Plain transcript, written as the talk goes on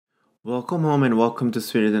Welcome home and welcome to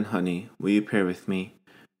Sweeter Than Honey. Will you pray with me?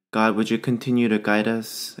 God, would you continue to guide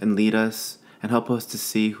us and lead us and help us to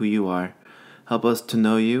see who you are? Help us to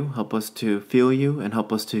know you, help us to feel you, and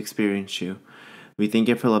help us to experience you. We thank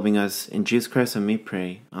you for loving us. In Jesus Christ, and we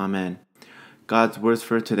pray. Amen. God's words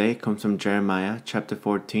for today comes from Jeremiah chapter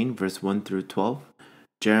 14, verse 1 through 12.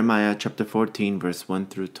 Jeremiah chapter 14, verse 1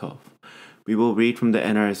 through 12. We will read from the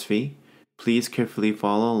NRSV. Please carefully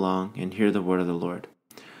follow along and hear the word of the Lord.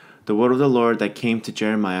 The word of the Lord that came to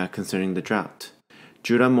Jeremiah concerning the drought.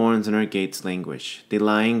 Judah mourns and her gates languish. They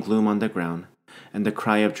lie in gloom on the ground, and the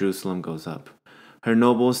cry of Jerusalem goes up. Her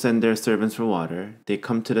nobles send their servants for water. They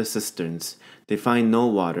come to the cisterns. They find no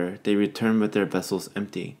water. They return with their vessels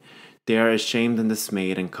empty. They are ashamed and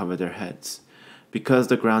dismayed and cover their heads. Because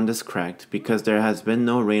the ground is cracked, because there has been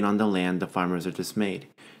no rain on the land, the farmers are dismayed.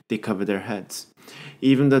 They cover their heads.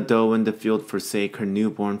 Even the doe in the field forsake her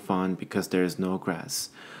newborn fawn because there is no grass.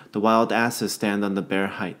 The wild asses stand on the bare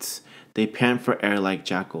heights. They pant for air like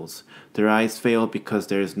jackals. Their eyes fail because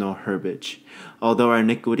there is no herbage. Although our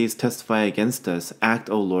iniquities testify against us, act,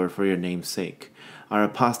 O Lord, for your name's sake. Our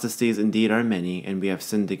apostasies indeed are many, and we have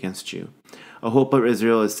sinned against you. A hope of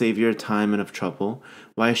Israel, a savior of time and of trouble.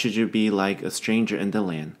 Why should you be like a stranger in the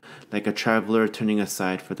land, like a traveler turning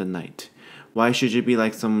aside for the night? Why should you be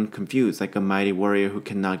like someone confused, like a mighty warrior who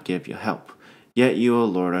cannot give you help? Yet you, O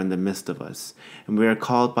Lord, are in the midst of us, and we are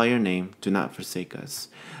called by your name. Do not forsake us.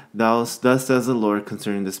 Thus says the Lord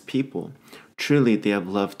concerning this people. Truly they have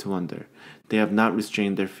loved to wander. They have not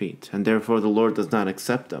restrained their feet, and therefore the Lord does not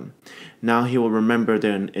accept them. Now he will remember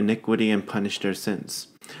their iniquity and punish their sins.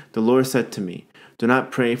 The Lord said to me, do not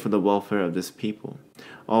pray for the welfare of this people.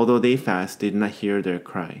 Although they fast, they do not hear their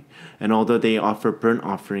cry. And although they offer burnt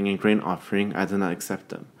offering and grain offering, I do not accept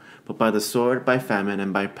them. But by the sword, by famine,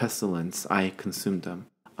 and by pestilence, I consumed them.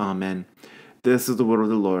 Amen. This is the word of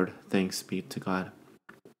the Lord. Thanks be to God.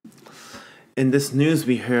 In this news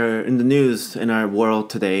in our world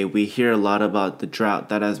today, we hear a lot about the drought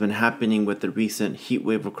that has been happening with the recent heat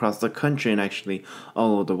wave across the country and actually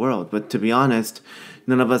all over the world. But to be honest,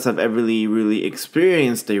 none of us have ever really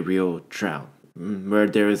experienced a real drought where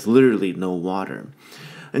there is literally no water.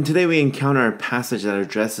 And today we encounter a passage that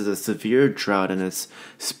addresses a severe drought and its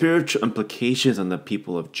spiritual implications on the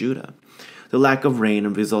people of Judah. The lack of rain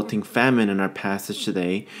and resulting famine in our passage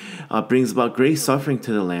today brings about great suffering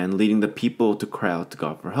to the land, leading the people to cry out to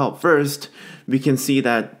God for help. First, we can see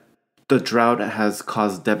that the drought has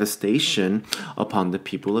caused devastation upon the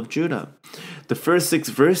people of Judah. The first 6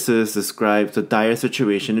 verses describe the dire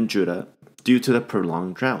situation in Judah due to the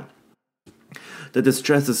prolonged drought. The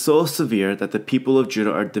distress is so severe that the people of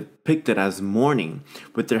Judah are depicted as mourning,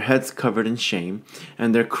 with their heads covered in shame,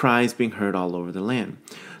 and their cries being heard all over the land.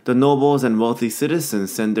 The nobles and wealthy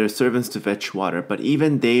citizens send their servants to fetch water, but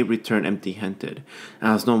even they return empty-handed,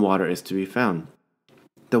 as no water is to be found.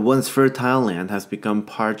 The once fertile land has become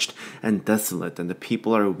parched and desolate, and the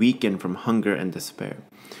people are weakened from hunger and despair.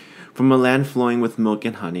 From a land flowing with milk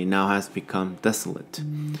and honey now has become desolate.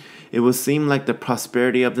 It would seem like the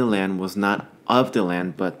prosperity of the land was not of the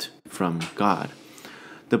land, but from God.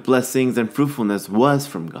 The blessings and fruitfulness was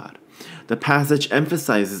from God. The passage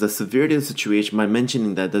emphasizes the severity of the situation by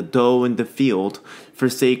mentioning that the doe in the field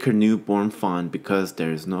forsake her newborn fawn because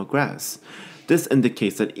there is no grass. This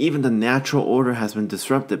indicates that even the natural order has been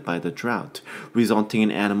disrupted by the drought, resulting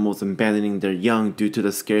in animals abandoning their young due to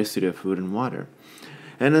the scarcity of food and water.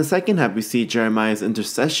 And in the second half, we see Jeremiah's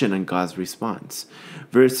intercession and God's response.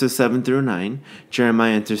 Verses 7 through 9,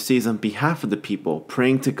 Jeremiah intercedes on behalf of the people,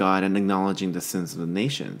 praying to God and acknowledging the sins of the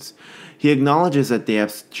nations. He acknowledges that they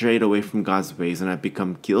have strayed away from God's ways and have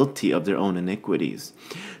become guilty of their own iniquities.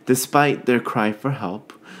 Despite their cry for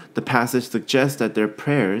help, the passage suggests that their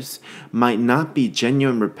prayers might not be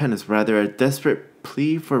genuine repentance, rather a desperate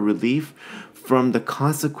plea for relief from the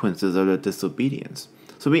consequences of their disobedience.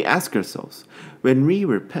 So we ask ourselves, when we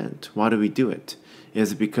repent, why do we do it?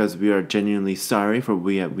 Is it because we are genuinely sorry for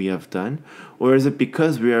what we have done, or is it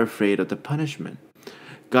because we are afraid of the punishment?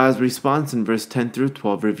 God's response in verse 10 through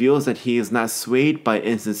 12 reveals that he is not swayed by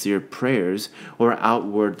insincere prayers or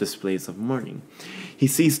outward displays of mourning. He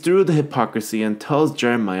sees through the hypocrisy and tells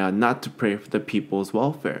Jeremiah not to pray for the people's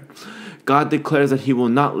welfare. God declares that he will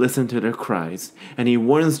not listen to their cries, and he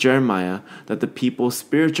warns Jeremiah that the people's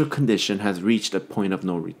spiritual condition has reached a point of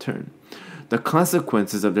no return. The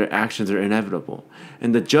consequences of their actions are inevitable,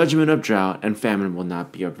 and the judgment of drought and famine will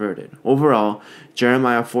not be averted. Overall,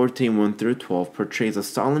 Jeremiah 14:1 through 12 portrays a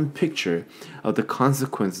solemn picture of the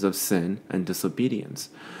consequences of sin and disobedience.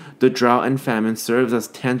 The drought and famine serves as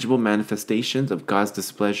tangible manifestations of God's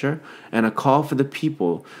displeasure and a call for the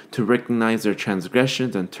people to recognize their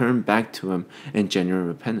transgressions and turn back to Him in genuine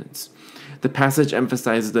repentance. The passage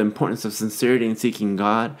emphasizes the importance of sincerity in seeking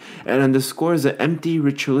God and underscores that empty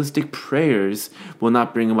ritualistic prayers will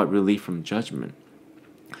not bring about relief from judgment.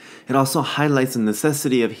 It also highlights the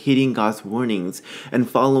necessity of heeding God's warnings and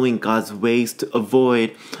following God's ways to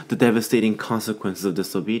avoid the devastating consequences of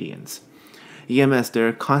disobedience. EMS, there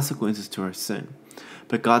are consequences to our sin,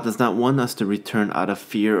 but God does not want us to return out of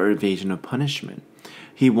fear or evasion of punishment.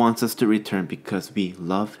 He wants us to return because we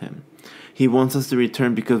love Him. He wants us to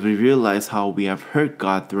return because we realize how we have hurt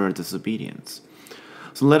God through our disobedience.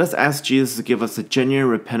 So let us ask Jesus to give us a genuine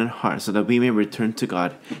repentant heart so that we may return to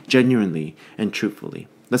God genuinely and truthfully.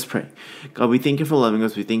 Let's pray. God, we thank You for loving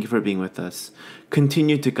us. We thank You for being with us.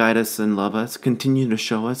 Continue to guide us and love us. Continue to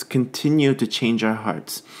show us. Continue to change our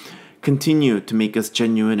hearts. Continue to make us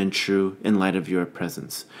genuine and true in light of Your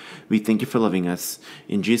presence. We thank You for loving us.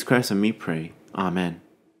 In Jesus Christ, and we pray. Amen.